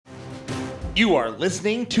You are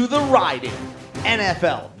listening to the Riding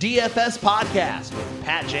NFL DFS podcast with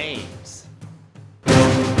Pat James.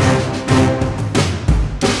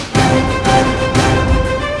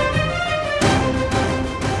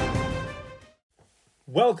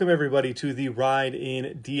 Welcome, everybody, to the Ride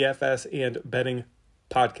in DFS and Betting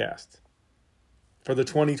podcast for the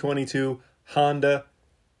 2022 Honda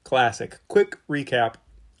Classic. Quick recap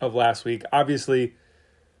of last week. Obviously,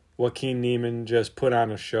 Joaquin Niemann just put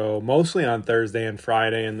on a show, mostly on Thursday and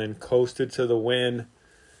Friday, and then coasted to the win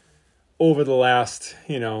over the last,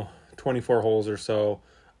 24 holes or so.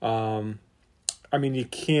 You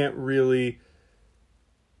can't really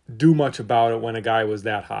do much about it when a guy was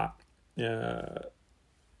that hot.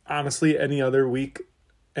 Honestly, any other week,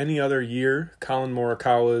 any other year, Colin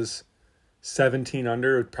Morikawa's 17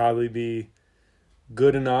 under would probably be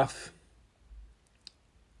good enough,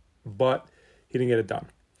 but he didn't get it done.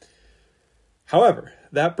 However,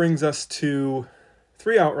 that brings us to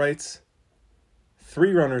 3 outrights,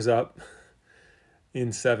 3 runners-up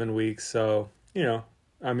in 7 weeks. So,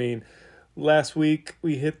 last week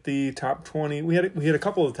we hit the top 20. We hit a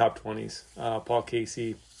couple of the top 20s. Paul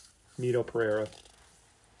Casey, Mito Pereira.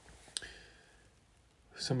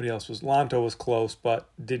 Somebody else Lanto was close, but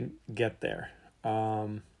didn't get there.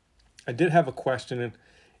 I did have a question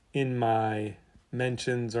in my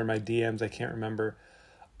mentions or my DMs, I can't remember,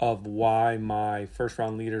 of why my first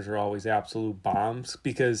round leaders are always absolute bombs,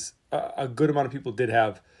 because a good amount of people did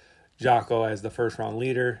have Jocko as the first round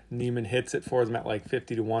leader. Neiman hits it for them at like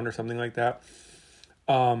 50-1 or something like that.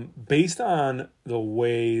 Based on the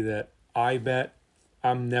way that I bet,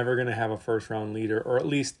 I'm never going to have a first round leader, or at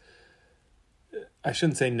least I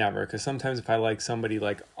shouldn't say never, because sometimes if I like somebody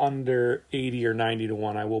like under 80 or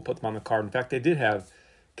 90-1, I will put them on the card. In fact, I did have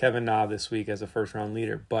Kevin Na this week as a first round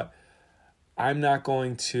leader, but I'm not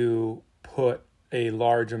going to put a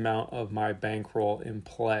large amount of my bankroll in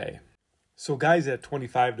play. So guys at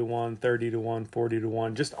 25-1, 30-1,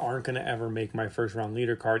 40-1 just aren't going to ever make my first round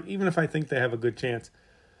leader card, even if I think they have a good chance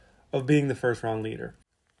of being the first round leader.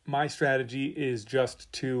 My strategy is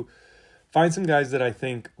just to find some guys that I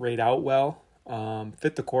think rate out well,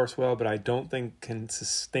 fit the course well, but I don't think can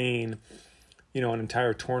sustain, an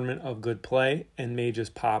entire tournament of good play, and may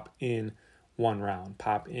just pop in one round,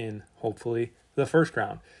 pop in, hopefully, the first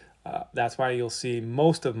round. That's why you'll see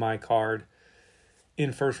most of my card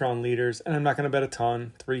in first round leaders, and I'm not going to bet a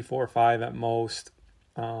ton, 3, 4, 5 at most.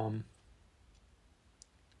 Are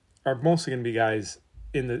mostly going to be guys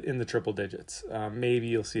in the triple digits. Maybe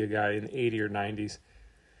you'll see a guy in the 80 or 90s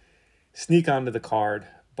sneak onto the card,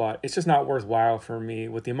 but it's just not worthwhile for me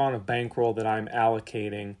with the amount of bankroll that I'm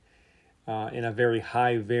allocating in a very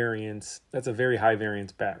high variance. That's a very high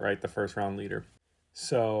variance bet, right? The first round leader.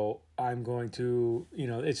 So I'm going to,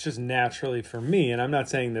 it's just naturally for me, and I'm not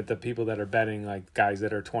saying that the people that are betting, like guys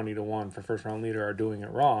that are 20-1 for first round leader, are doing it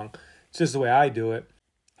wrong. It's just the way I do it.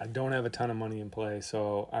 I don't have a ton of money in play,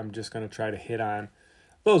 so I'm just going to try to hit on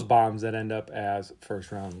those bombs that end up as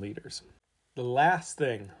first round leaders. The last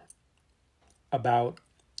thing about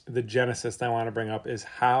the Genesis that I want to bring up is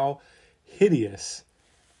how hideous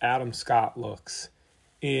Adam Scott looks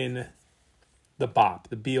in the BOP,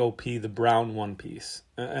 the B-O-P, the brown one piece.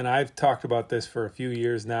 And I've talked about this for a few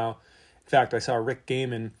years now. In fact, I saw Rick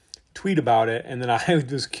Gaiman tweet about it, and then I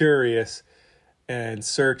was curious and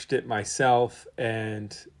searched it myself.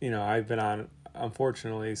 And, I've been on,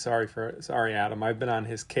 unfortunately, sorry Adam, I've been on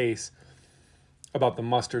his case about the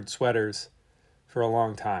mustard sweaters for a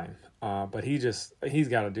long time. But he's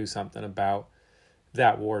got to do something about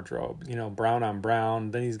that wardrobe, brown on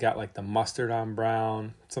brown. Then he's got like the mustard on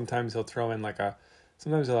brown. Sometimes he'll throw in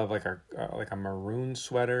sometimes he'll have like a maroon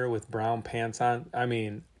sweater with brown pants on. I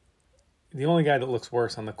mean, the only guy that looks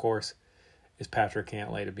worse on the course is Patrick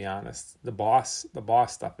Cantlay, to be honest. The boss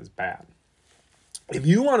stuff is bad. If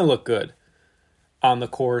you want to look good on the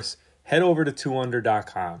course, head over to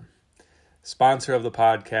 2under.com. Sponsor of the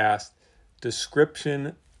podcast.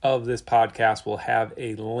 Description of this podcast will have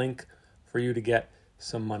a link for you to get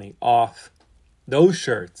some money off. Those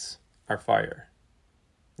shirts are fire.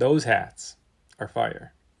 Those hats are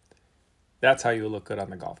fire. That's how you look good on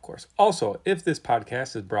the golf course. Also, if this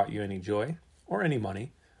podcast has brought you any joy or any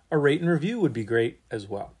money, a rate and review would be great as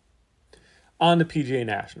well. On to PGA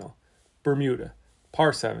National. Bermuda,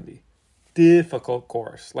 par 70. Difficult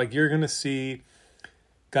course. Like, you're going to see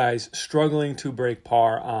guys struggling to break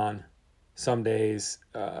par on some days.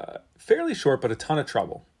 Fairly short, but a ton of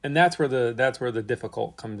trouble. And that's where the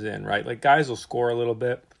difficult comes in, right? Like, guys will score a little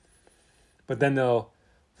bit, but then they'll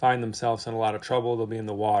find themselves in a lot of trouble. They'll be in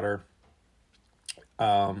the water.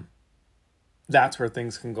 That's where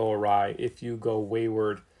things can go awry if you go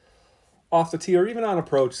wayward off the tee or even on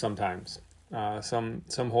approach sometimes. Some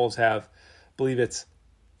holes have, I believe it's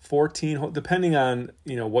 14, depending on,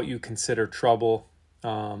 what you consider trouble.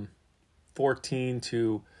 14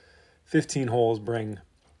 to 15 holes bring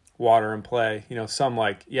water in play. Some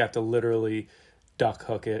you have to literally duck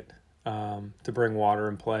hook it to bring water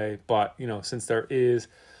in play. But, since there is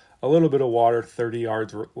a little bit of water 30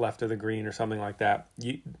 yards left of the green or something like that,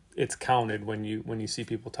 it's counted when you see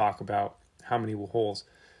people talk about how many holes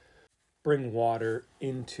bring water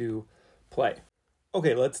into play.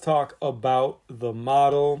 Okay, let's talk about the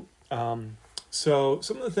model. So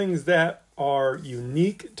some of the things that are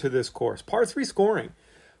unique to this course. Par 3 scoring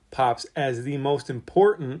pops as the most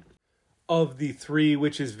important of the three,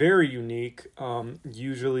 which is very unique.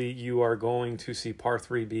 Usually you are going to see par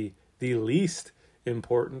 3 be the least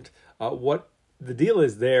important. What the deal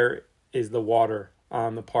is there is the water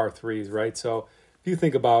on the par 3s, right? So if you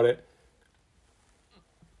think about it,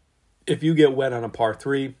 if you get wet on a par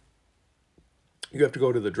 3, you have to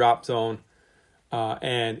go to the drop zone,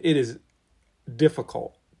 and it is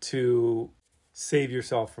difficult to save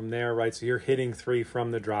yourself from there, right? So you're hitting 3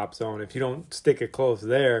 from the drop zone. If you don't stick it close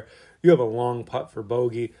there, you have a long putt for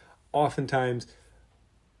bogey. Oftentimes,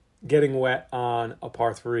 getting wet on a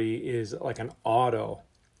par 3 is like an auto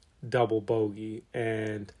double bogey,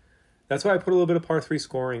 and that's why I put a little bit of par 3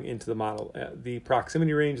 scoring into the model. The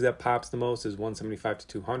proximity range that pops the most is 175 to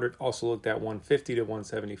 200. Also looked at 150 to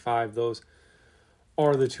 175. Those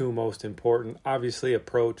are the two most important. Obviously,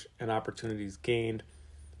 approach and opportunities gained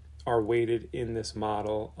are weighted in this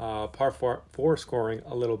model. Par 4 scoring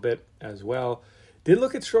a little bit as well. Did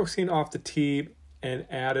look at strokes gained off the tee and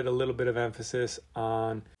added a little bit of emphasis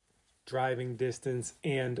on driving distance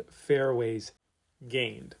and fairways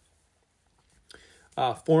gained.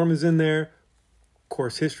 Form is in there,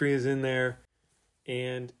 course history is in there,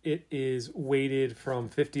 and it is weighted from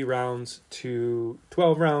 50 rounds to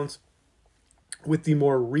 12 rounds, with the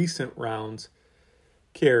more recent rounds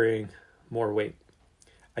carrying more weight.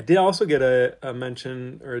 I did also get a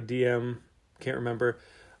mention or a DM, can't remember,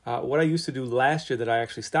 what I used to do last year that I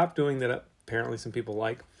actually stopped doing that apparently some people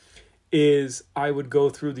like, is I would go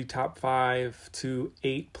through the top 5 to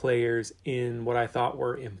 8 players in what I thought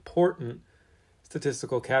were important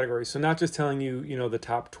statistical categories. So not just telling you, the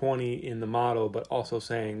top 20 in the model, but also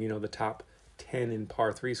saying, the top 10 in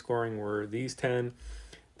par 3 scoring were these 10.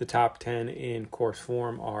 The top 10 in course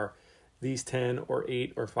form are these 10 or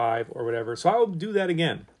 8 or 5 or whatever. So I'll do that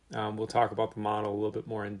again. We'll talk about the model a little bit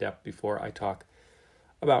more in depth before I talk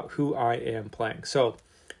about who I am playing. So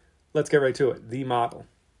let's get right to it. The model.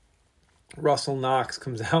 Russell Knox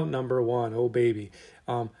comes out number 1. Oh, baby.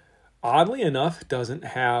 Oddly enough, doesn't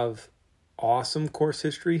have awesome course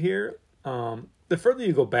history here. The further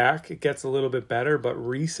you go back, it gets a little bit better, but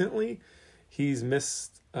recently he's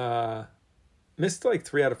missed like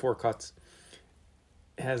 3 out of 4 cuts.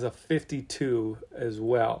 Has a 52 as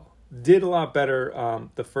well. Did a lot better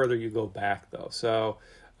the further you go back, though. So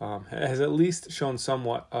has at least shown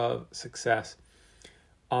somewhat of success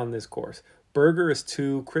on this course. Berger is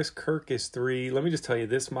 2. Chris Kirk is 3. Let me just tell you,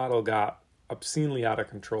 this model got obscenely out of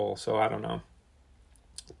control. So I don't know.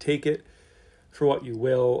 Take it for what you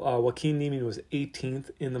will. Joaquin Niemann was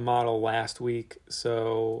 18th in the model last week.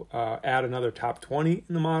 So add another top 20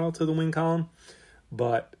 in the model to the win column.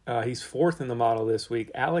 But he's 4th in the model this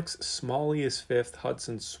week. Alex Smalley is 5th.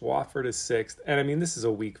 Hudson Swafford is 6th. And I mean, this is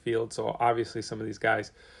a weak field, so obviously some of these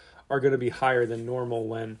guys are going to be higher than normal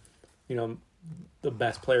when, the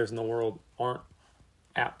best players in the world aren't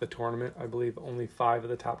at the tournament. I believe only 5 of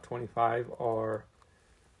the top 25 are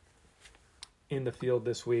in the field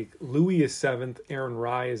this week. Louis is 7th. Aaron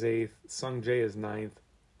Rai is 8th. Sung Jae is 9th.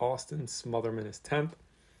 Austin Smotherman is 10th.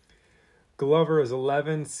 Glover is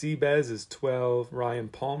 11, Seabez is 12, Ryan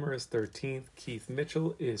Palmer is 13th, Keith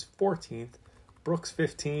Mitchell is 14th, Brooks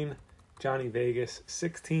 15, Johnny Vegas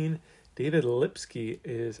 16, David Lipsky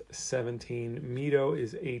is 17, Mito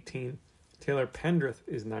is 18, Taylor Pendrith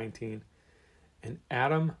is 19, and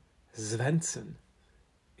Adam Svensson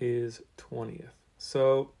is 20th.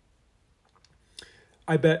 So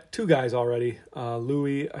I bet 2 guys already.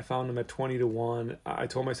 Louis, I found him at 20 to 1. I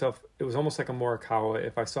told myself it was almost like a Morikawa.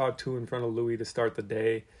 If I saw 2 in front of Louis to start the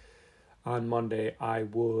day on Monday, I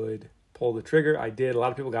would pull the trigger. I did. A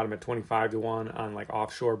lot of people got him at 25 to 1 on like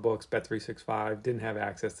offshore books, Bet365. Didn't have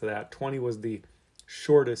access to that. 20 was the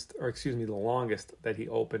the longest that he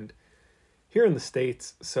opened here in the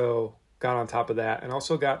States. So got on top of that. And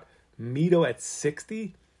also got Mito at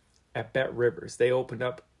 60 at Bet Rivers. They opened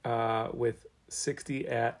up with 60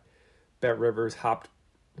 at Bet Rivers, hopped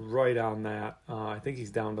right on that. I think he's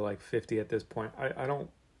down to like 50 at this point. I don't,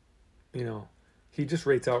 he just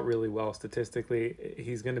rates out really well statistically.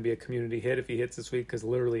 He's going to be a community hit if he hits this week because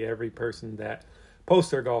literally every person that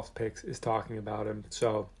posts their golf picks is talking about him.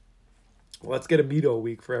 So let's get a Mito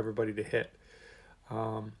week for everybody to hit.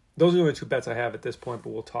 Those are the only two bets I have at this point, but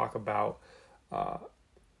we'll talk about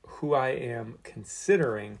who I am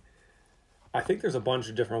considering. I think there's a bunch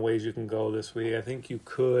of different ways you can go this week. I think you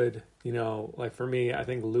could, like for me, I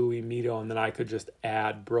think Louis, Mito, and then I could just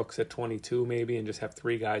add Brooks at 22 maybe and just have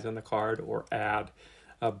 3 guys on the card, or add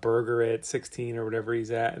a Berger at 16 or whatever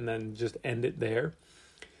he's at and then just end it there.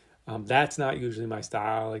 That's not usually my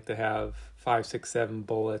style. I like to have 5, 6, 7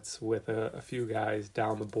 bullets with a few guys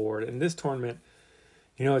down the board. In this tournament,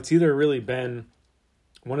 it's either really been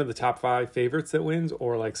one of the top 5 favorites that wins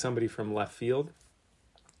or like somebody from left field.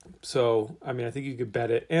 So, I think you could bet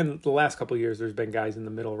it. And the last couple of years, there's been guys in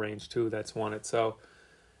the middle range, too, that's won it. So,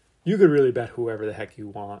 you could really bet whoever the heck you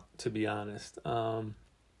want, to be honest.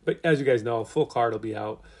 But as you guys know, full card will be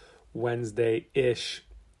out Wednesday-ish.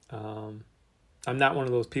 I'm not one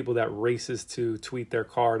of those people that races to tweet their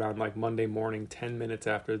card on, like, Monday morning, 10 minutes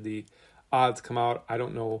after the odds come out. I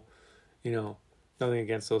don't know, nothing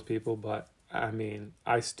against those people. But,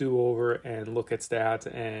 I stew over and look at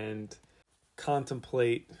stats and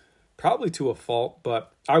contemplate, probably to a fault,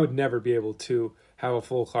 but I would never be able to have a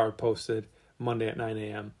full card posted Monday at 9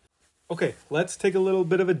 a.m. Okay, let's take a little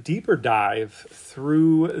bit of a deeper dive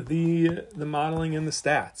through the modeling and the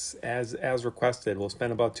stats as requested. We'll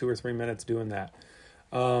spend about 2 or 3 minutes doing that.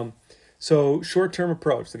 So short-term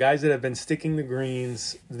approach, the guys that have been sticking the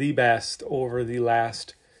greens the best over the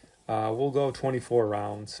last, we'll go 24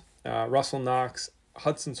 rounds. Russell Knox,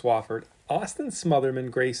 Hudson Swafford, Austin Smotherman,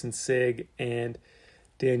 Grayson Sigg, and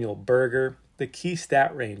Daniel Berger. The key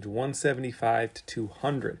stat range, 175 to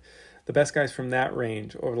 200. The best guys from that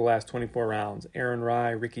range over the last 24 rounds, Aaron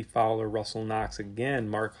Rye, Ricky Fowler, Russell Knox again,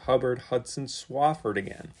 Mark Hubbard, Hudson Swafford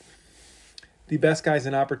again. The best guys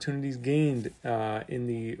in opportunities gained in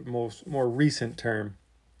the more recent term,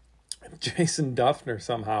 Jason Duffner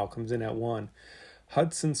somehow comes in at 1.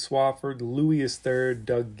 Hudson Swafford, Louis is 3rd,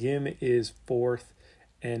 Doug Gim is 4th,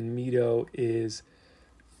 and Mito is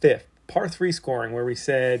 5th. Par 3 scoring, where we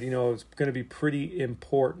said, it's going to be pretty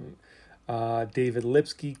important. David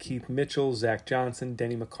Lipsky, Keith Mitchell, Zach Johnson,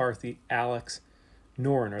 Denny McCarthy, Alex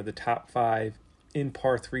Noren are the top 5 in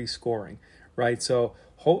par 3 scoring, right? So,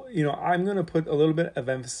 I'm going to put a little bit of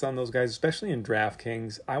emphasis on those guys, especially in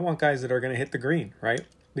DraftKings. I want guys that are going to hit the green, right?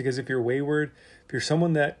 Because if you're wayward, if you're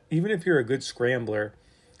someone that, even if you're a good scrambler,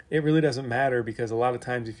 it really doesn't matter, because a lot of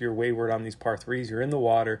times if you're wayward on these par 3s, you're in the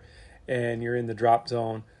water and you're in the drop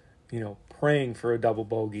zone, praying for a double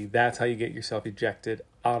bogey. That's how you get yourself ejected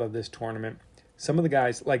out of this tournament. Some of the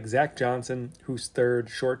guys like Zach Johnson, who's 3rd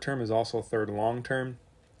short term, is also 3rd long term.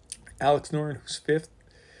 Alex Noren, who's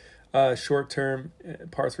 5th short term,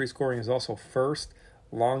 par 3 scoring, is also 1st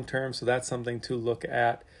long term. So that's something to look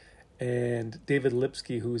at. And David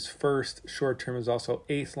Lipsky, who's 1st short term, is also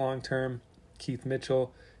 8th long term. Keith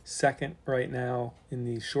Mitchell, 2nd right now in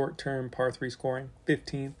the short term par 3 scoring,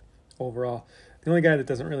 15th overall. The only guy that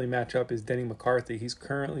doesn't really match up is Denny McCarthy. He's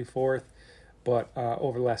currently 4th, but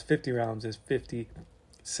over the last 50 rounds is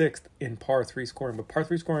 56th in par 3 scoring. But par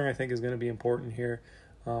 3 scoring, I think, is going to be important here.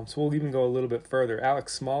 So we'll even go a little bit further.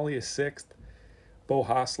 Alex Smalley is 6th. Bo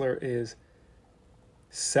Hostler is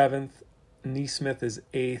 7th. Neesmith is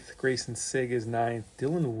 8th. Grayson Sigg is 9th.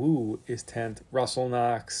 Dylan Wu is 10th. Russell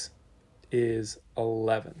Knox is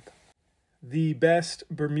 11th. The best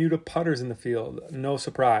Bermuda putters in the field, no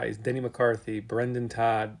surprise, Denny McCarthy, Brendan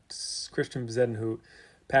Todd, Christian Bezuidenhout,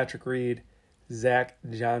 Patrick Reed, Zach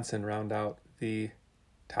Johnson round out the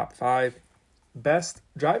top 5. Best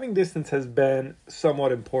driving distance has been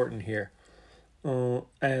somewhat important here.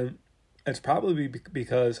 And it's probably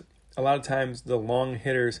because a lot of times the long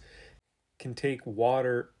hitters can take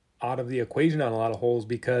water out of the equation on a lot of holes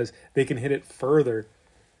because they can hit it further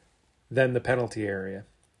than the penalty area,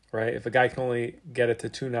 right? If a guy can only get it to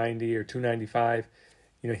 290 or 295,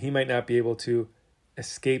 he might not be able to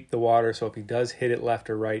escape the water. So if he does hit it left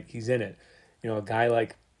or right, he's in it. A guy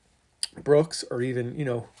like Brooks, or even,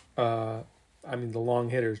 the long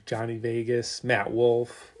hitters, Johnny Vegas, Matt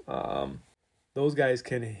Wolf, those guys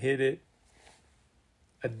can hit it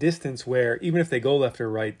a distance where even if they go left or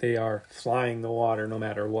right, they are flying the water no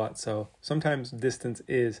matter what. So sometimes distance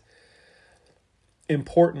is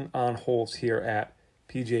important on holes here at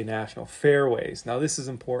PGA National. Fairways. Now this is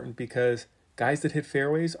important because guys that hit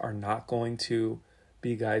fairways are not going to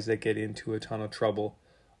be guys that get into a ton of trouble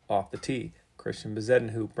off the tee. Christian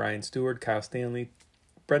Bezuidenhout, Brian Stewart, Kyle Stanley,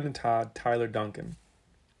 Brendan Todd, Tyler Duncan.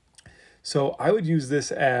 So I would use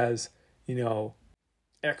this as,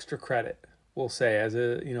 extra credit, we'll say, as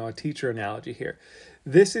a teacher analogy here.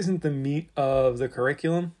 This isn't the meat of the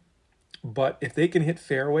curriculum, but if they can hit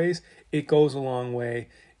fairways, it goes a long way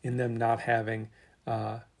in them not having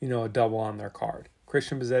a double on their card.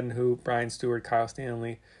 Christian Bezedenhout, Brian Stewart, Kyle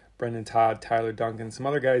Stanley, Brendan Todd, Tyler Duncan, some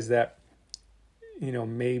other guys that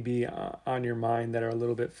may be on your mind that are a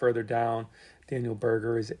little bit further down. Daniel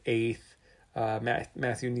Berger is 8th.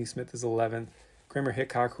 Matthew Neesmith is 11th. Kramer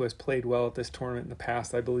Hickok, who has played well at this tournament in the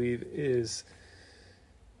past, I believe, is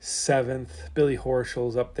 7th. Billy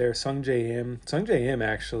Horschel's up there. Sung Jae Im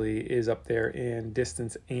actually is up there in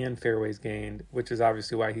distance and fairways gained, which is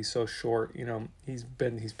obviously why he's so short. He's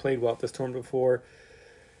played well at this tournament before.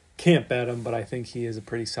 Can't bet him, but I think he is a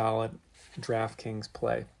pretty solid DraftKings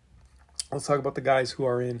play. Let's talk about the guys who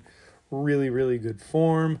are in really, really good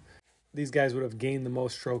form. These guys would have gained the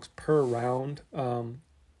most strokes per round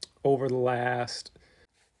over the last,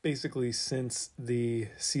 basically since the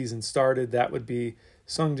season started. That would be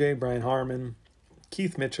Sung Jae, Brian Harmon,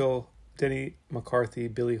 Keith Mitchell, Denny McCarthy,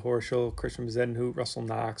 Billy Horschel, Christian Bezedenhout, Russell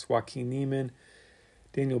Knox, Joaquin Niemann,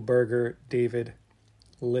 Daniel Berger, David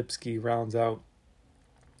Lipsky rounds out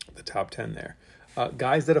the top 10 there.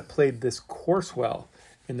 Guys that have played this course well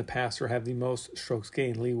in the past or have the most strokes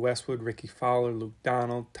gained: Lee Westwood, Ricky Fowler, Luke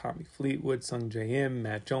Donald, Tommy Fleetwood, Sung Jae Im,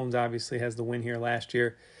 Matt Jones obviously has the win here last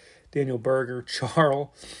year, Daniel Berger, Charles,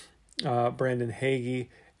 Brandon Hagee,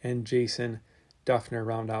 and Jason Duffner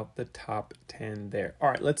round out the top 10 there. All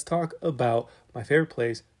right, let's talk about my favorite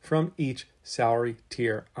plays from each salary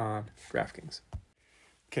tier on DraftKings.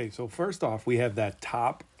 Okay, so first off, we have that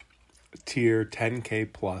top tier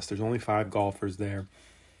 10K plus. There's only 5 golfers there.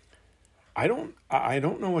 I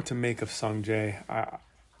don't know what to make of Sung Jae.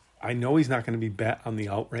 I know he's not going to be bet on the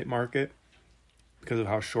outright market because of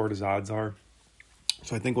how short his odds are.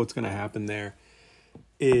 So I think what's going to happen there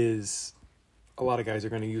is a lot of guys are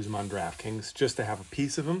going to use him on DraftKings just to have a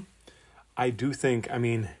piece of him. I do think,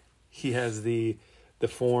 he has the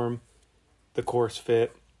form, the course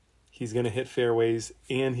fit. He's going to hit fairways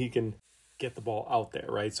and he can get the ball out there,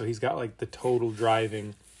 right? So he's got like the total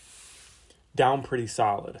driving down pretty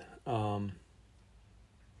solid.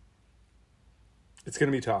 It's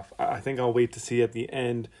going to be tough. I think I'll wait to see at the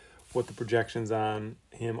end what the projections on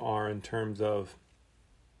him are in terms of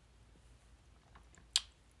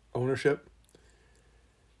ownership.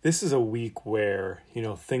 This is a week where,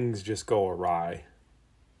 things just go awry,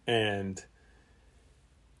 and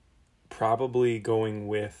probably going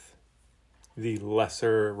with the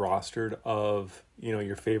lesser rostered of,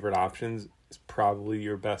 your favorite options is probably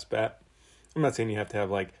your best bet. I'm not saying you have to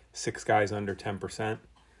have like 6 guys under 10%,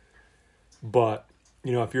 but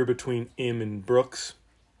if you're between Im and Brooks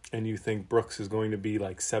and you think Brooks is going to be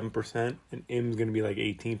like 7% and Im's going to be like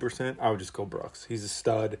 18%, I would just go Brooks. He's a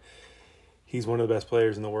stud. He's one of the best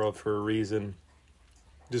players in the world for a reason.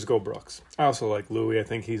 Just go Brooks. I also like Louis. I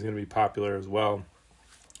think he's going to be popular as well.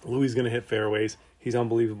 Louis is going to hit fairways. He's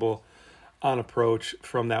unbelievable on approach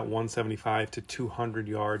from that 175 to 200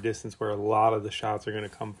 yard distance where a lot of the shots are going to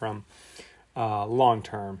come from. Long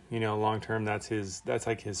term, that's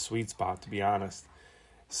like his sweet spot, to be honest.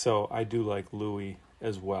 So I do like Louis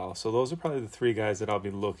as well. So those are probably the 3 guys that I'll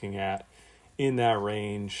be looking at in that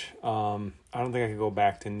range. I don't think I could go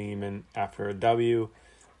back to Neiman after a W,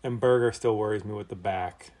 and Berger still worries me with the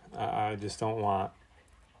back. I just don't want,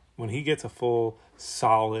 when he gets a full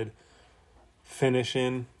solid finish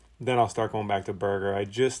in, then I'll start going back to Berger. I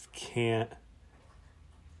just can't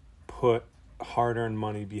put hard-earned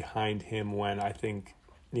money behind him when I think,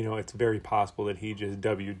 it's very possible that he just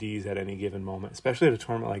WDs at any given moment, especially at a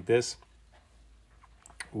tournament like this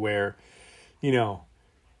where,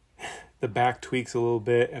 the back tweaks a little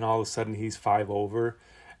bit and all of a sudden he's 5 over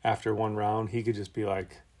after one round. He could just be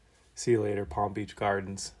like, see you later, Palm Beach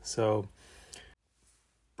Gardens. So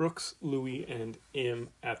Brooks, Louis, and Im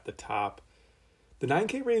at the top. The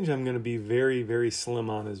 9K range I'm going to be very, very slim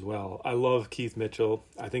on as well. I love Keith Mitchell.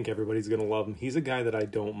 I think everybody's going to love him. He's a guy that I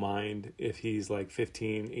don't mind if he's like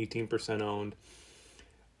 15, 18% owned.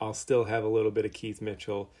 I'll still have a little bit of Keith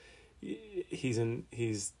Mitchell.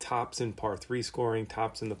 He's tops in par 3 scoring,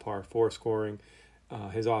 tops in the par 4 scoring.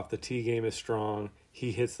 His off the tee game is strong.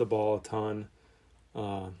 He hits the ball a ton.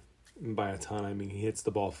 By a ton, I mean he hits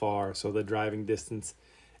the ball far. So the driving distance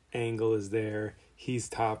angle is there. He's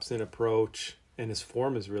tops in approach. And his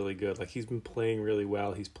form is really good. Like, he's been playing really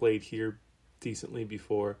well. He's played here decently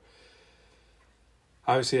before.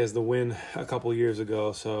 Obviously has the win a couple years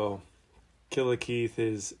ago, so Killer Keith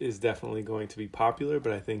is definitely going to be popular,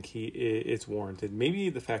 but I think it's warranted. Maybe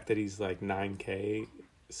the fact that he's like 9K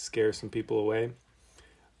scares some people away.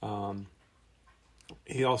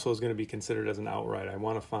 He also is going to be considered as an outright. I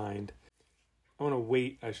want to find want to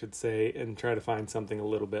wait, I should say, and try to find something a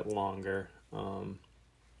little bit longer.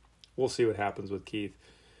 We'll see what happens with Keith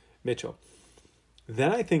Mitchell.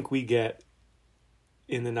 Then I think we get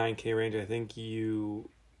in the 9K range. I think you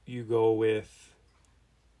go with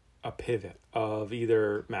a pivot of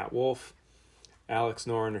either Matt Wolff, Alex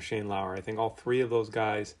Noren, or Shane Lowry. I think all three of those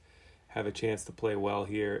guys have a chance to play well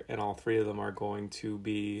here, and all three of them are going to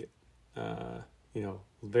be,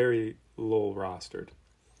 very low rostered.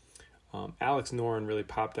 Alex Noren really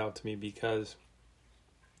popped out to me because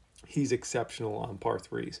he's exceptional on par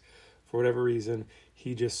threes. For whatever reason,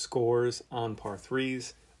 he just scores on par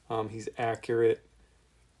threes. He's accurate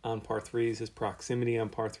on par threes. His proximity on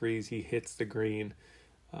par threes, he hits the green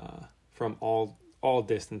from all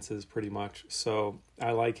distances pretty much. So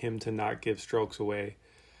I like him to not give strokes away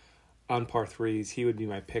on par threes. He would be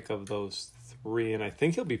my pick of those three, and I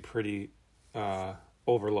think he'll be pretty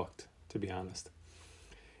overlooked, to be honest.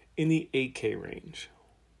 In the 8K range,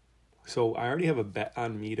 so I already have a bet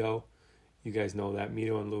on Mito. You guys know that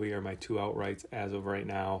Mito and Louis are my two outrights as of right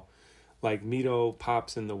now. Like, Mito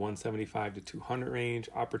pops in the 175 to 200 range,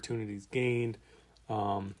 opportunities gained.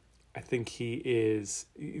 I think he is,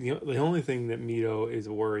 the only thing that Mito is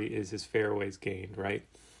a worry is his fairways gained, right?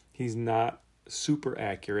 He's not super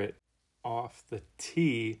accurate off the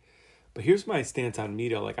tee, but here's my stance on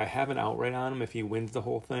Mito. Like, I have an outright on him if he wins the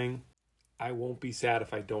whole thing. I won't be sad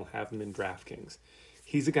if I don't have him in DraftKings.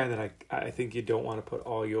 He's a guy that I think you don't want to put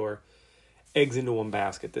all your eggs into one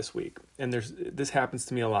basket this week. And this happens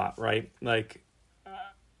to me a lot, right? Like,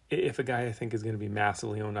 if a guy I think is going to be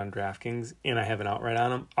massively owned on DraftKings and I have an outright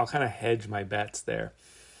on him, I'll kind of hedge my bets there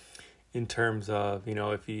in terms of,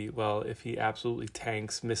 if he absolutely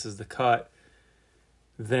tanks, misses the cut,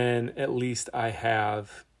 then at least I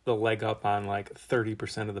have the leg up on like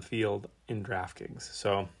 30% of the field in DraftKings.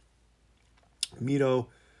 So Mito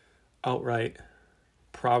outright,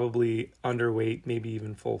 probably underweight, maybe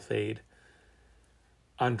even full fade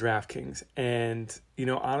on DraftKings. And,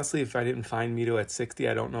 honestly, if I didn't find Mito at 60,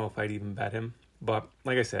 I don't know if I'd even bet him. But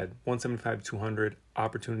like I said, 175 to 200,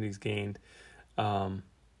 opportunities gained.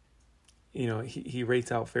 He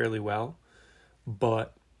rates out fairly well,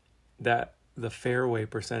 but the fairway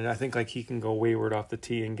percentage, I think like he can go wayward off the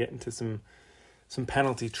tee and get into some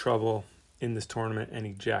penalty trouble in this tournament and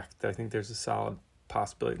eject. I think there's a solid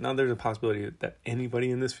possibility. Now, there's a possibility that anybody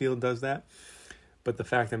in this field does that, but the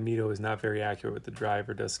fact that Mito is not very accurate with the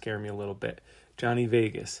driver does scare me a little bit. Johnny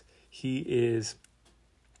Vegas, he is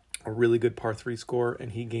a really good par 3 scorer,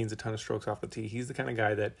 and he gains a ton of strokes off the tee. He's the kind of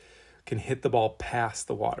guy that can hit the ball past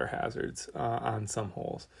the water hazards on some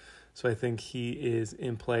holes. So I think he is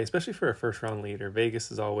in play, especially for a first-round leader. Vegas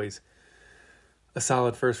is always a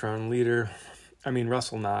solid first-round leader. I mean,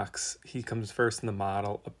 Russell Knox, he comes first in the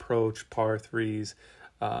model, approach, par 3s,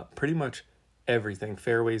 pretty much everything.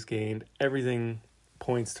 Fairways gained, everything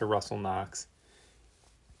points to Russell Knox.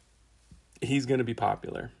 He's going to be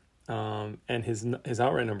popular. And his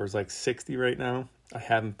outright number is like 60 right now. I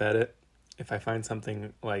haven't bet it. If I find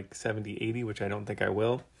something like 70, 80, which I don't think I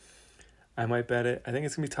will, I might bet it. I think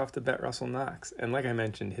it's going to be tough to bet Russell Knox. And like I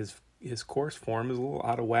mentioned, his course form is a little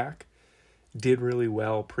out of whack. Did really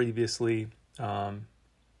well previously,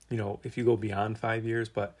 if you go beyond 5 years,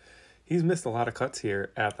 but he's missed a lot of cuts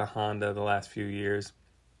here at the Honda the last few years.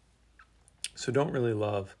 So don't really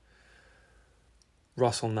love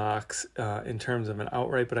Russell Knox in terms of an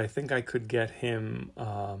outright, but I think I could get him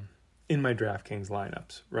in my DraftKings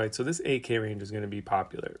lineups, right? So this 8K range is going to be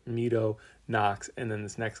popular. Mito, Knox, and then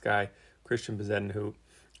this next guy, Christian Bezuidenhout.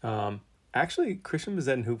 Actually, Christian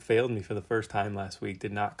Bezuidenhout failed me for the first time last week,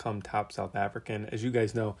 did not come top South African. As you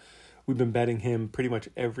guys know, we've been betting him pretty much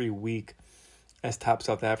every week as top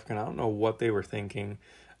South African. I don't know what they were thinking.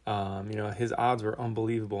 His odds were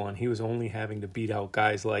unbelievable, and he was only having to beat out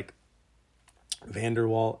guys like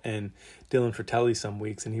Vanderwalt and Dylan Fratelli some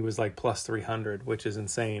weeks, and he was like plus 300, which is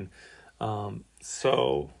insane.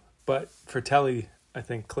 But Fratelli, I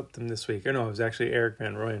think, clipped him this week. Or no, it was actually Eric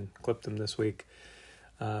Van Rooyen clipped him this week.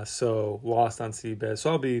 So lost on CBEZ.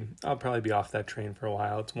 So I'll probably be off that train for a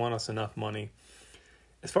while. It's won us enough money.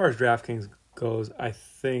 As far as DraftKings goes, I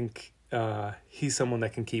think he's someone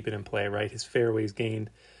that can keep it in play, right? His fairways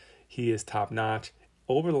gained. He is top notch.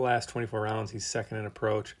 Over the last 24 rounds, he's second in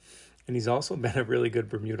approach. And he's also been a really good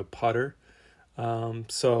Bermuda putter.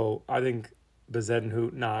 So I think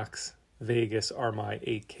Bezuidenhout, Knox, Vegas are my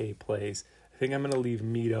 8K plays. I think I'm going to leave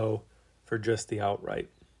Mito for just the outright.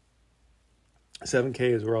 7K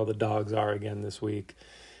is where all the dogs are again this week.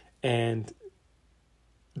 And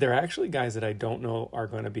they're actually guys that I don't know are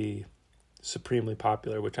going to be supremely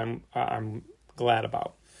popular, which I'm glad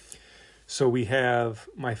about. So we have,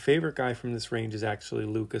 my favorite guy from this range is actually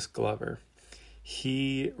Lucas Glover.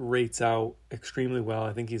 He rates out extremely well.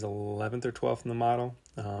 I think he's 11th or 12th in the model.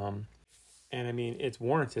 And I mean, it's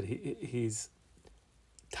warranted. He's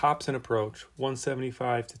tops in approach,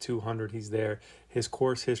 175 to 200. He's there. His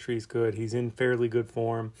course history is good. He's in fairly good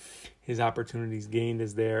form. His opportunities gained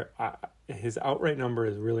is there. His outright number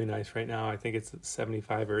is really nice right now. I think it's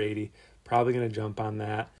 75 or 80. Probably going to jump on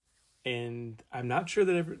that. And I'm not sure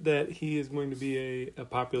that he is going to be a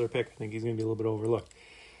popular pick. I think he's going to be a little bit overlooked.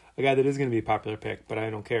 A guy that is going to be a popular pick, but I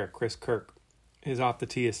don't care. Chris Kirk. His off the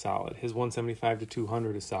tee is solid. His 175 to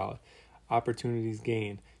 200 is solid. Opportunities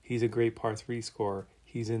gained. He's a great par 3 scorer.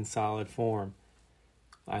 He's in solid form.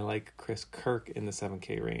 I like Chris Kirk in the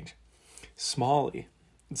 7K range. Smalley.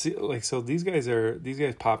 See, so these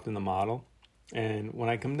guys popped in the model. And when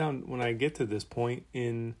I get to this point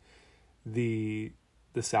in the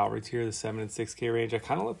salary tier, the 7 and 6K range, I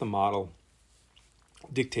kind of let the model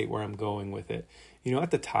dictate where I'm going with it.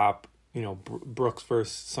 At the top, Brooks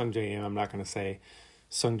versus Sung J M. I'm not going to say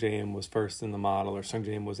Sung J M was first in the model or Sung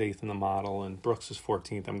J M was 8th in the model and Brooks was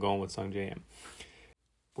 14th. I'm going with Sung J M.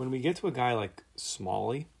 When we get to a guy like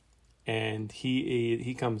Smalley, and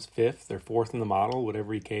he comes 5th or 4th in the model,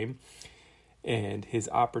 whatever he came, and his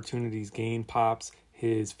opportunities gain pops,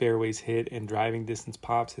 his fairways hit and driving distance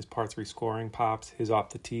pops, his par 3 scoring pops, his off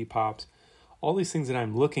the tee pops, all these things that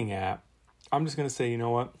I'm looking at, I'm just going to say, you know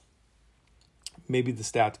what? Maybe the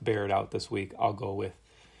stats bear it out this week. I'll go with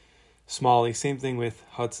Smalley. Same thing with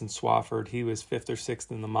Hudson Swafford. He was 5th or 6th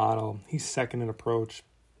in the model. He's 2nd in approach,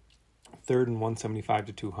 3rd in 175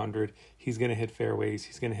 to 200. He's going to hit fairways.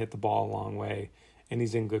 He's going to hit the ball a long way, and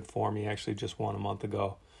he's in good form. He actually just won a month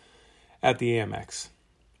ago at the Amex.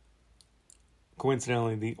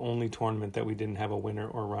 Coincidentally, the only tournament that we didn't have a winner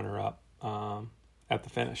or runner-up at the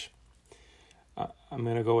finish. I'm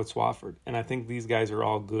going to go with Swafford. And I think these guys are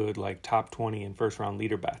all good, like top 20 in first-round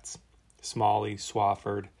leader bets. Smalley,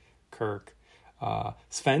 Swafford, Kirk.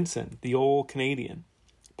 Svensson, the old Canadian,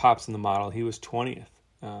 pops in the model. He was 20th.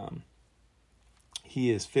 He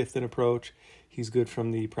is 5th in approach. He's good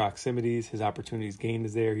from the proximities. His opportunities gained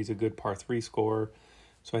is there. He's a good par 3 scorer.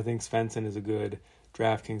 So I think Svensson is a good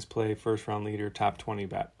DraftKings play, first-round leader, top 20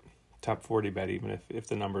 bet, top 40 bet, even if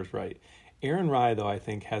the number's right. Aaron Rai, though, I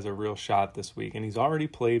think has a real shot this week, and he's already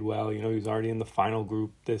played well. He's already in the final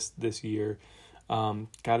group this year.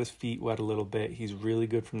 Got his feet wet a little bit. He's really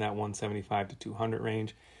good from that 175 to 200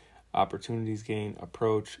 range. Opportunities gain,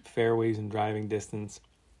 approach, fairways and driving distance,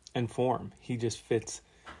 and form. He just fits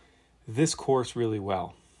this course really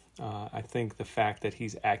well. I think the fact that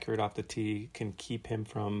he's accurate off the tee can keep him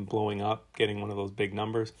from blowing up, getting one of those big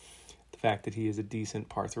numbers. The fact that he is a decent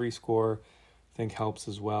par 3 scorer, I think helps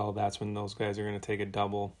as well. That's when those guys are going to take a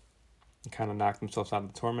double and kind of knock themselves out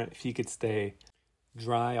of the tournament. If he could stay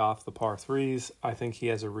dry off the par 3s, I think he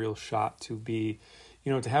has a real shot to be,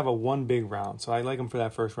 to have a one big round. So I like him for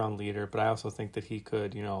that first round leader, but I also think that he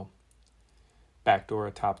could, backdoor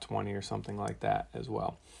a top 20 or something like that as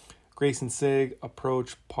well. Grayson Sigg,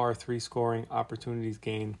 approach, par 3 scoring, opportunities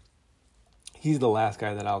gained. He's the last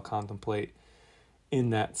guy that I'll contemplate in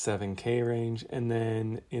that 7K range. And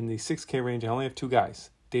then in the 6K range, I only have 2 guys.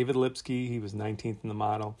 David Lipsky, he was 19th in the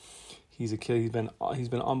model. He's a kid. He's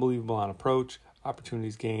been unbelievable on approach,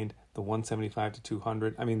 opportunities gained, the 175 to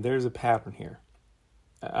 200. I mean, there's a pattern here.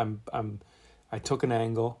 I took an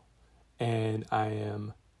angle, and I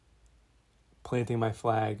am planting my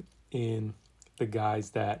flag in the guys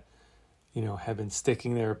that have been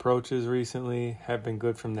sticking their approaches recently, have been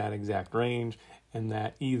good from that exact range, and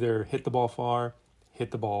that either hit the ball far,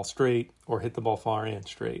 hit the ball straight, or hit the ball far and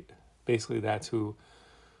straight. Basically, that's who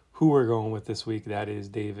we're going with this week. That is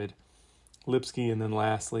David Lipsky. And then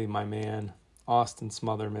lastly, my man, Austin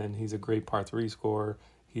Smotherman. He's a great par 3 scorer.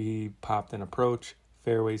 He popped an approach,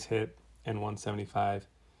 fairways hit, and 175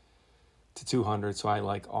 to 200. So I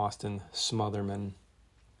like Austin Smotherman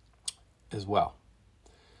as well.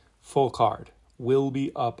 Full card will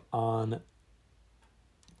be up on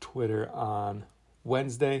Twitter on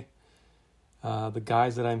Wednesday. The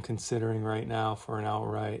guys that I'm considering right now for an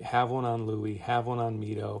outright, have one on Louis, have one on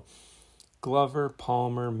Mito, Glover,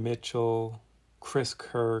 Palmer, Mitchell, Chris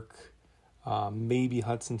Kirk, maybe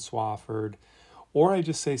Hudson Swafford, or I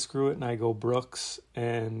just say screw it and I go Brooks,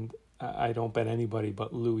 and I don't bet anybody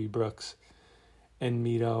but Louis, Brooks, and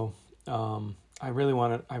Mito. I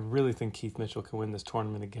really think Keith Mitchell can win this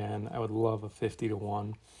tournament again. I would love a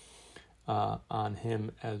 50-1 on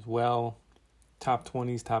him as well. Top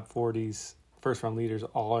 20s, top 40s, first-round leaders,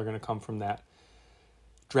 all are going to come from that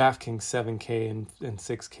DraftKings 7K and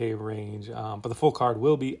 6K range. But the full card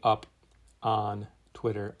will be up on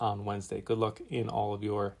Twitter on Wednesday. Good luck in all of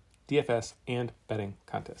your DFS and betting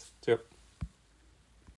contests. See you.